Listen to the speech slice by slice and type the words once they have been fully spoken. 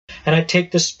and I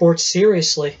take this sport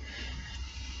seriously.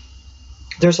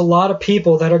 There's a lot of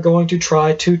people that are going to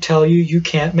try to tell you you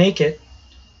can't make it,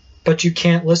 but you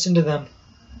can't listen to them.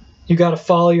 You got to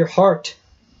follow your heart.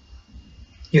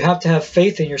 You have to have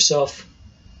faith in yourself.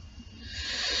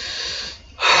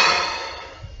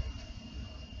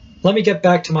 Let me get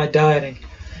back to my dieting.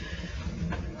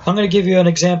 I'm going to give you an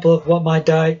example of what my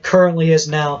diet currently is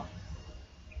now.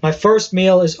 My first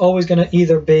meal is always going to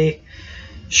either be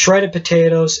shredded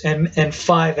potatoes and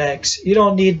 5 eggs. You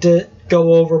don't need to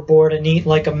go overboard and eat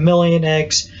like 1,000,000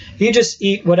 eggs. You just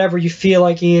eat whatever you feel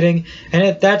like eating, and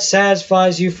if that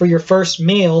satisfies you for your first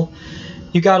meal,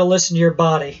 you got to listen to your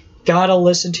body. Got to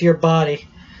listen to your body.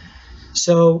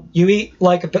 So you eat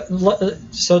like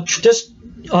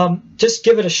just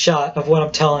give it a shot of what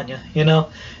I'm telling you, you know.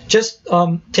 Just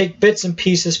take bits and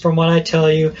pieces from what I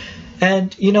tell you,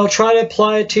 and, you know, try to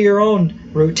apply it to your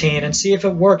own routine and see if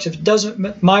it works. If it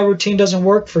doesn't, my routine doesn't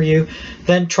work for you,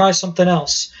 then try something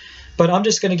else. But I'm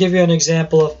just going to give you an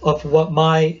example of what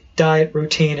my diet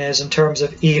routine is in terms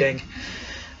of eating,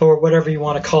 or whatever you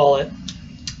want to call it.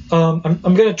 I'm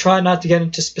going to try not to get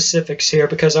into specifics here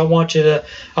because I want you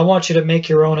to make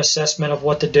your own assessment of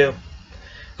what to do.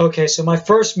 Okay, so my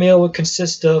first meal would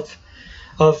consist of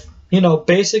you know,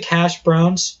 basic hash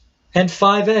browns and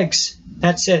 5 eggs.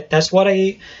 That's it. That's what I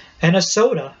eat. And a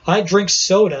soda. I drink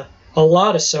soda. A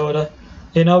lot of soda.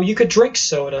 You know, you could drink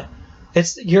soda.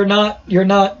 It's not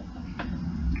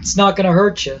going to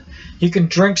hurt you. You can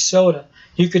drink soda.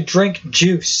 You could drink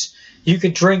juice. You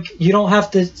don't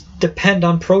have to depend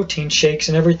on protein shakes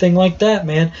and everything like that,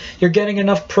 man. You're getting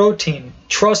enough protein.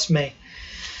 Trust me.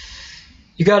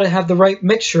 You got to have the right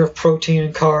mixture of protein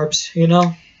and carbs, you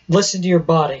know? Listen to your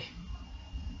body.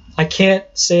 I can't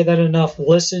say that enough.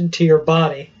 Listen to your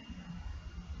body.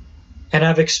 And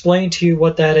I've explained to you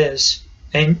what that is.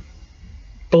 And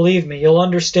believe me, you'll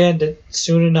understand it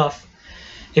soon enough.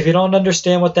 If you don't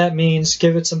understand what that means,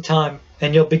 give it some time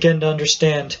and you'll begin to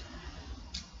understand.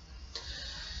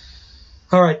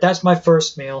 Alright, that's my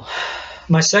first meal.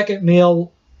 My second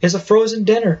meal is a frozen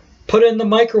dinner. Put it in the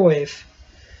microwave.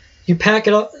 You pack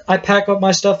it up. I pack up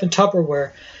my stuff in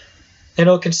Tupperware. And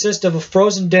it'll consist of a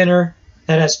frozen dinner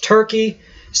that has turkey,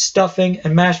 stuffing,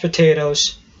 and mashed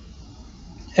potatoes,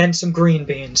 and some green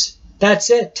beans. That's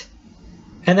it.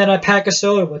 And then I pack a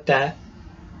soda with that.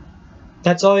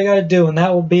 That's all you got to do, and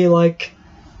that will be like,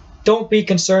 don't be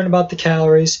concerned about the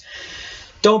calories.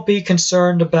 Don't be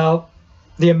concerned about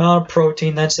the amount of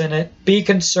protein that's in it. Be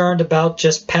concerned about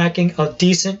just packing a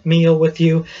decent meal with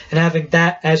you and having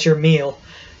that as your meal.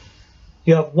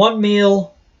 You have one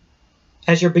meal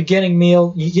as your beginning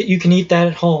meal. You can eat that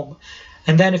at home.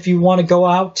 And then if you want to go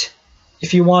out,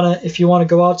 if you want to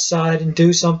go outside and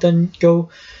do something, go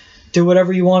do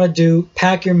whatever you want to do.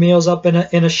 Pack your meals up in a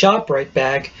ShopRite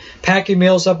bag. Pack your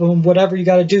meals up in whatever you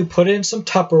got to do. Put it in some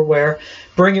Tupperware.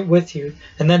 Bring it with you.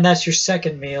 And then that's your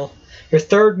second meal. Your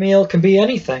third meal can be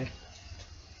anything.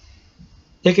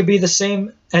 It could be the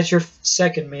same as your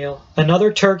second meal.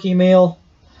 Another turkey meal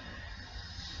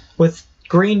with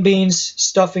green beans,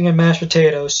 stuffing, and mashed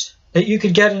potatoes that you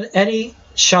could get in any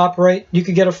ShopRite. You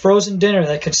could get a frozen dinner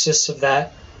that consists of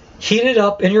that. Heat it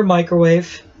up in your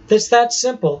microwave. It's that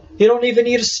simple. You don't even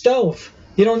need a stove.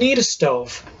 You don't need a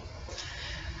stove.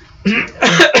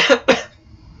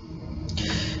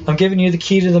 I'm giving you the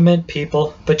key to the mint,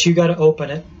 people, but you got to open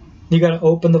it. You got to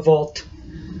open the vault.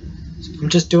 I'm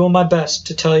just doing my best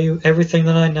to tell you everything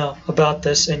that I know about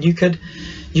this, and you could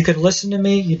listen to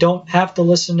me. You don't have to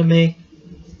listen to me.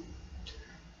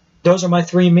 Those are my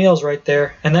 3 meals right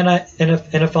there. And then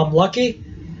if I'm lucky,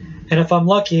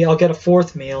 I'll get a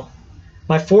 4th meal.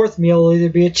 My 4th meal will either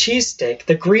be a cheesesteak,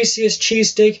 the greasiest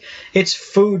cheesesteak. It's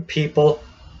food, people.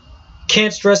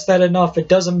 Can't stress that enough. It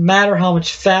doesn't matter how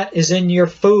much fat is in your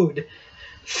food.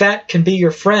 Fat can be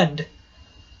your friend.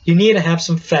 You need to have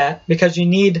some fat because you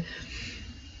need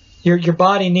your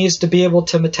body needs to be able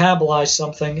to metabolize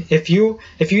something. If you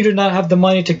do not have the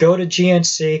money to go to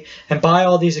GNC and buy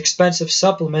all these expensive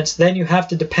supplements, then you have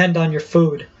to depend on your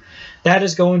food. That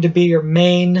is going to be your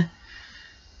main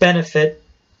benefit,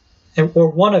 or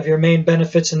one of your main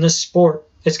benefits in this sport.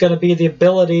 It's going to be the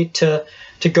ability to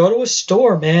go to a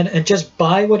store, man, and just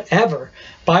buy whatever.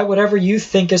 Buy whatever you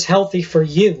think is healthy for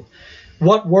you.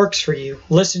 What works for you?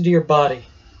 Listen to your body.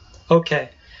 Okay,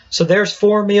 so there's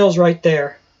 4 meals right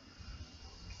there.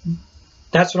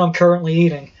 That's what I'm currently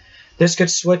eating. This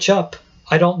could switch up.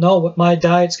 I don't know what my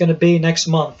diet's going to be next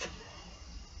month.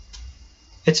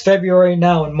 It's February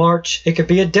now. In March, it could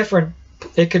be a different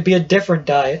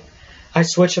diet. I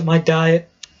switch up my diet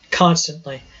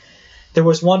constantly. There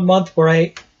was one month where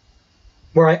I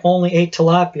only ate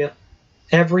tilapia,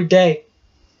 every day.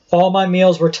 All my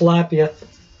meals were tilapia.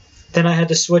 Then I had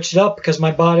to switch it up because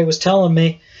my body was telling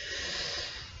me,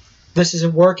 this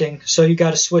isn't working, so you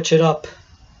got to switch it up.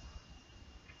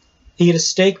 Eat a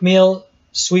steak meal,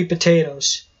 sweet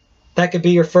potatoes. That could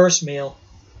be your first meal.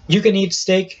 You can eat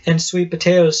steak and sweet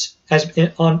potatoes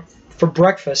for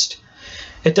breakfast.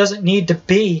 It doesn't need to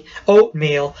be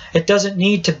oatmeal. It doesn't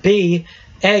need to be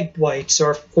egg whites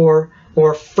or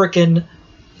frickin'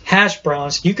 hash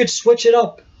browns. You could switch it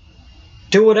up.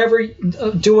 Do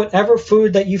whatever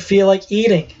food that you feel like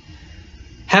eating.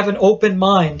 Have an open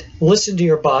mind. Listen to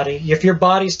your body. If your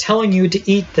body's telling you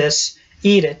to eat this,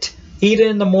 eat it. Eat it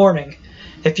in the morning.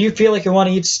 If you feel like you want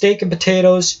to eat steak and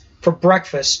potatoes for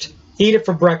breakfast, eat it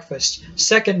for breakfast.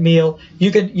 Second meal,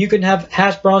 you can have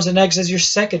hash browns and eggs as your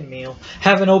second meal.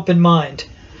 Have an open mind.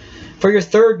 For your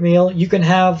third meal, you could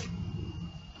go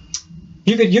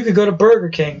to Burger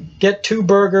King, get 2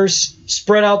 burgers,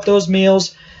 spread out those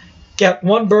meals, get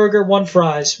 1 burger, 1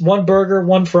 fries, 1 burger,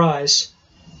 1 fries.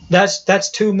 That's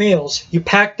 2 meals. You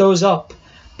pack those up,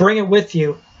 bring it with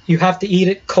you. You have to eat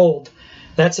it cold.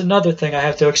 That's another thing I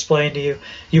have to explain to you.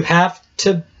 You have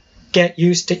to get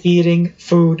used to eating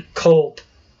food cold.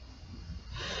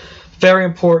 Very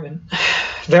important.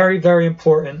 Very, very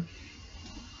important.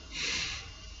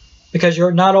 Because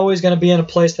you're not always going to be in a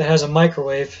place that has a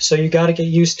microwave, so you got to get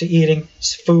used to eating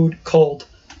food cold.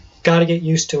 Got to get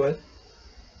used to it.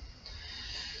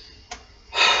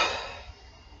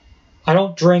 I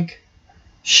don't drink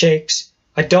shakes.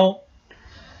 I don't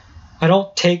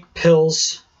take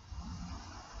pills.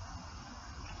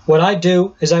 What I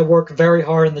do is I work very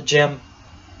hard in the gym.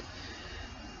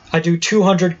 I do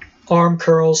 200 arm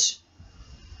curls,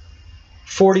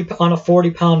 40 on a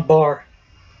 40-pound bar.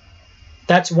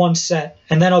 That's 1 set,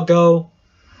 and then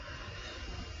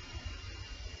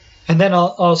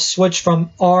I'll switch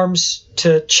from arms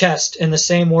to chest in the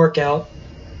same workout.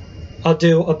 I'll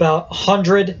do about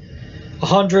 100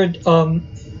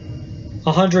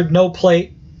 no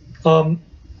plate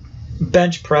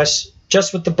bench press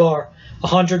just with the bar,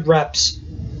 100 reps,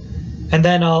 and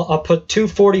then I'll put 2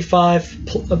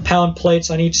 45-pound plates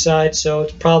on each side, so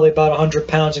it's probably about 100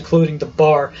 pounds including the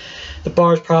bar. The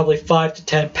bar is probably 5 to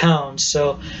 10 pounds,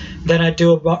 so then I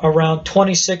do around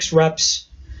 26 reps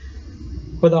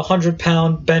with a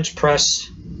 100-pound bench press.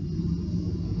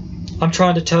 I'm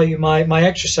trying to tell you my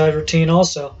exercise routine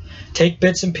also. Take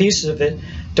bits and pieces of it.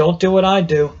 Don't do what I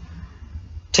do.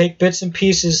 Take bits and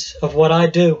pieces of what I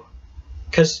do,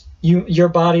 because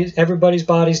everybody's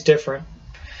body's different.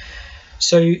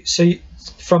 So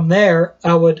from there,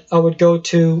 I would go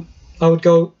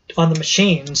on the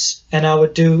machines, and I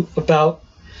would do about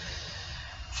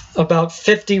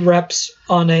 50 reps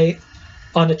on a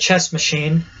chest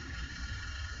machine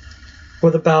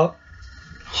with about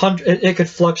 100. It could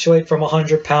fluctuate from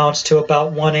 100 pounds to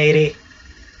about 180.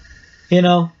 You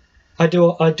know, I do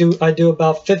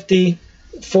about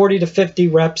 40 to 50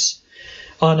 reps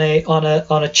on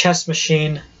a chest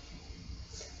machine.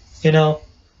 You know,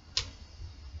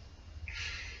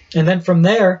 and then from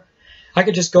there, I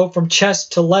could just go from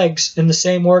chest to legs in the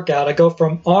same workout. I go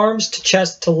from arms to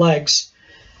chest to legs,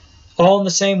 all in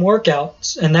the same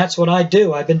workout, and that's what I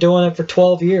do. I've been doing it for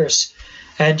 12 years,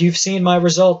 and you've seen my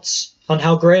results on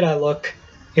how great I look.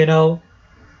 You know,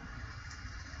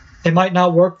 it might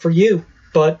not work for you,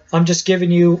 but I'm just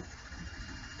giving you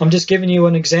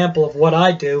an example of what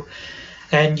I do,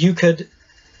 and you could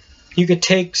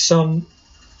take some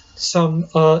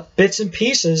bits and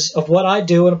pieces of what I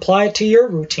do and apply it to your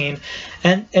routine,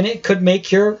 and it could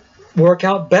make your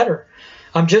workout better.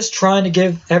 I'm just trying to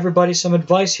give everybody some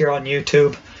advice here on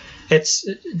YouTube. It's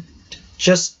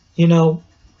just, you know,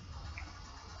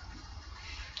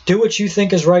 do what you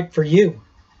think is right for you,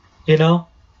 you know?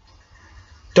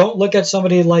 Don't look at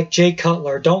somebody like Jay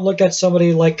Cutler. Don't look at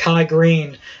somebody like Kai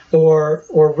Green or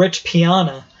Rich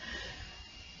Piana.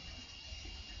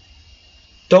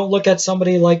 Don't look at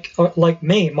somebody like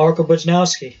me, Marco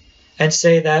Buchnowski, and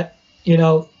say that, you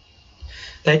know,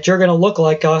 that you're going to look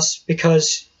like us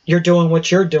because you're doing what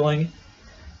you're doing.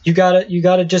 You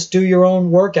gotta just do your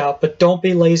own workout, but don't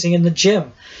be lazy in the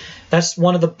gym. That's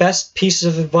one of the best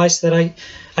pieces of advice that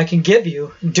I can give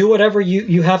you. Do whatever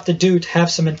you have to do to have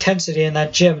some intensity in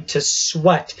that gym, to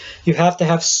sweat. You have to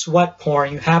have sweat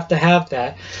pouring. You have to have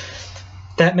that.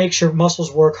 That makes your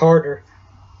muscles work harder.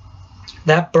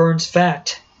 That burns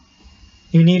fat.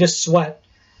 You need to sweat.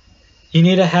 You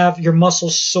need to have your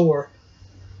muscles sore.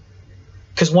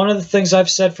 Because one of the things I've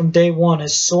said from day one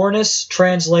is soreness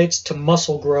translates to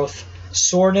muscle growth.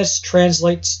 Soreness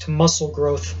translates to muscle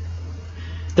growth.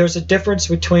 There's a difference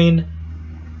between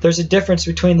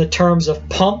the terms of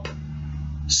pump,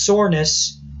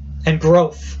 soreness and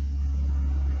growth.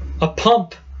 A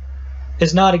pump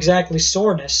is not exactly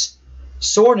soreness.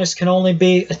 Soreness can only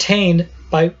be attained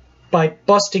by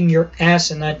busting your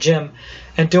ass in that gym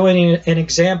and doing an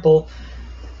example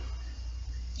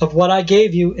of what I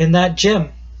gave you in that gym.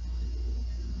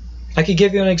 I could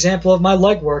give you an example of my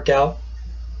leg workout.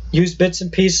 Use bits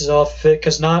and pieces off of it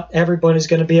because not everybody's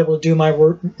going to be able to do my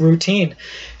routine.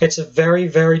 It's a very,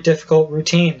 very difficult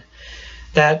routine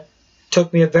that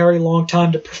took me a very long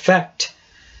time to perfect.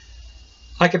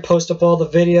 I could post up all the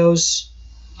videos.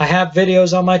 I have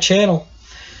videos on my channel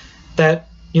that,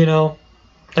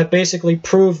 that basically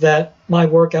prove that my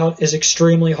workout is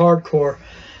extremely hardcore.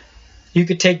 You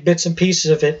could take bits and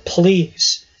pieces of it,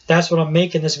 please. That's what I'm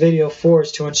making this video for,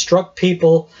 is to instruct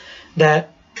people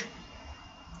that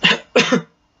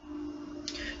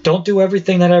don't do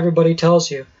everything that everybody tells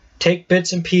you. Take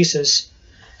bits and pieces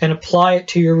and apply it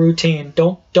to your routine.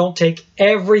 Don't take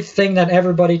everything that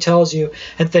everybody tells you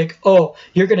and think, oh,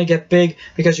 you're going to get big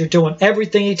because you're doing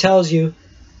everything he tells you.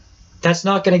 That's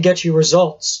not going to get you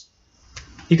results.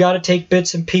 You got to take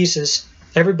bits and pieces.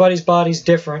 Everybody's body's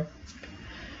different.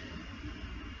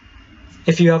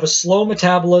 If you have a slow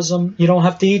metabolism, you don't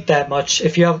have to eat that much.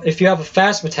 If you have a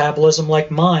fast metabolism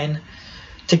like mine,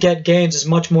 to get gains is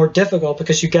much more difficult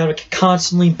because you got to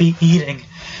constantly be eating.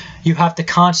 You have to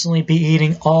constantly be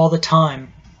eating all the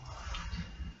time.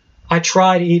 I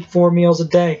try to eat 4 meals a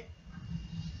day.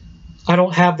 I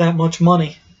don't have that much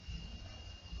money.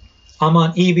 I'm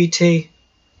on EBT.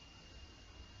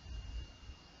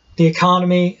 The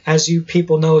economy, as you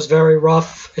people know, is very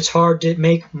rough. It's hard to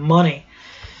make money.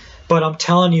 But I'm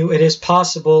telling you, it is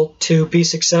possible to be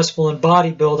successful in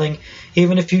bodybuilding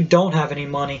even if you don't have any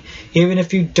money, even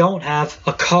if you don't have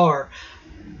a car.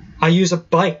 I use a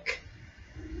bike.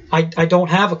 I don't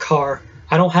have a car.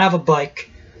 I don't have a bike.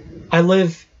 I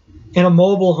live in a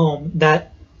mobile home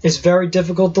that is very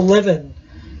difficult to live in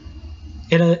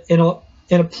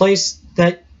a place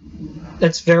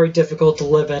that's very difficult to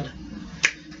live in.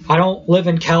 I don't live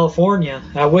in California.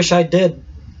 I wish I did.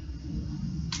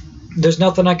 There's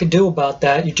nothing I can do about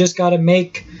that. You just got to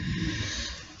make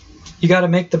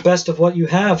the best of what you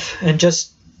have and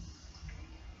just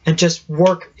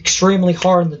work extremely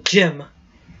hard in the gym.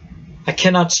 I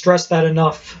cannot stress that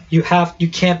enough. You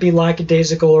can't be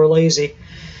lackadaisical or lazy.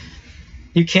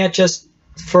 You can't just,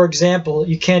 for example,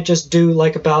 you can't just do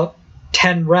like about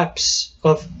 10 reps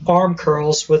of arm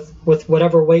curls with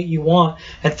whatever weight you want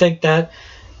and think that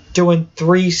doing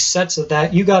 3 sets of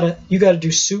that, you gotta do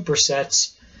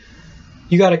supersets.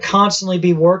 You got to constantly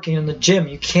be working in the gym.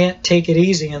 You can't take it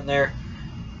easy in there.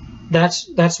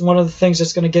 That's one of the things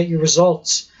that's going to get you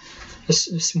results.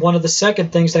 One of the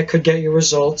second things that could get you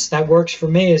results that works for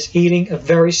me is eating a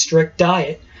very strict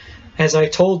diet, as I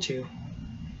told you.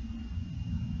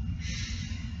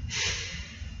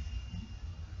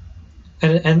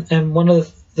 And one of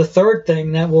the third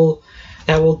thing that will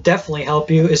definitely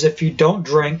help you is if you don't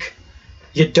drink,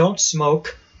 you don't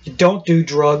smoke, you don't do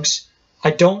drugs.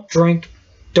 I don't drink,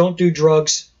 don't do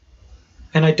drugs,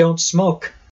 and I don't smoke.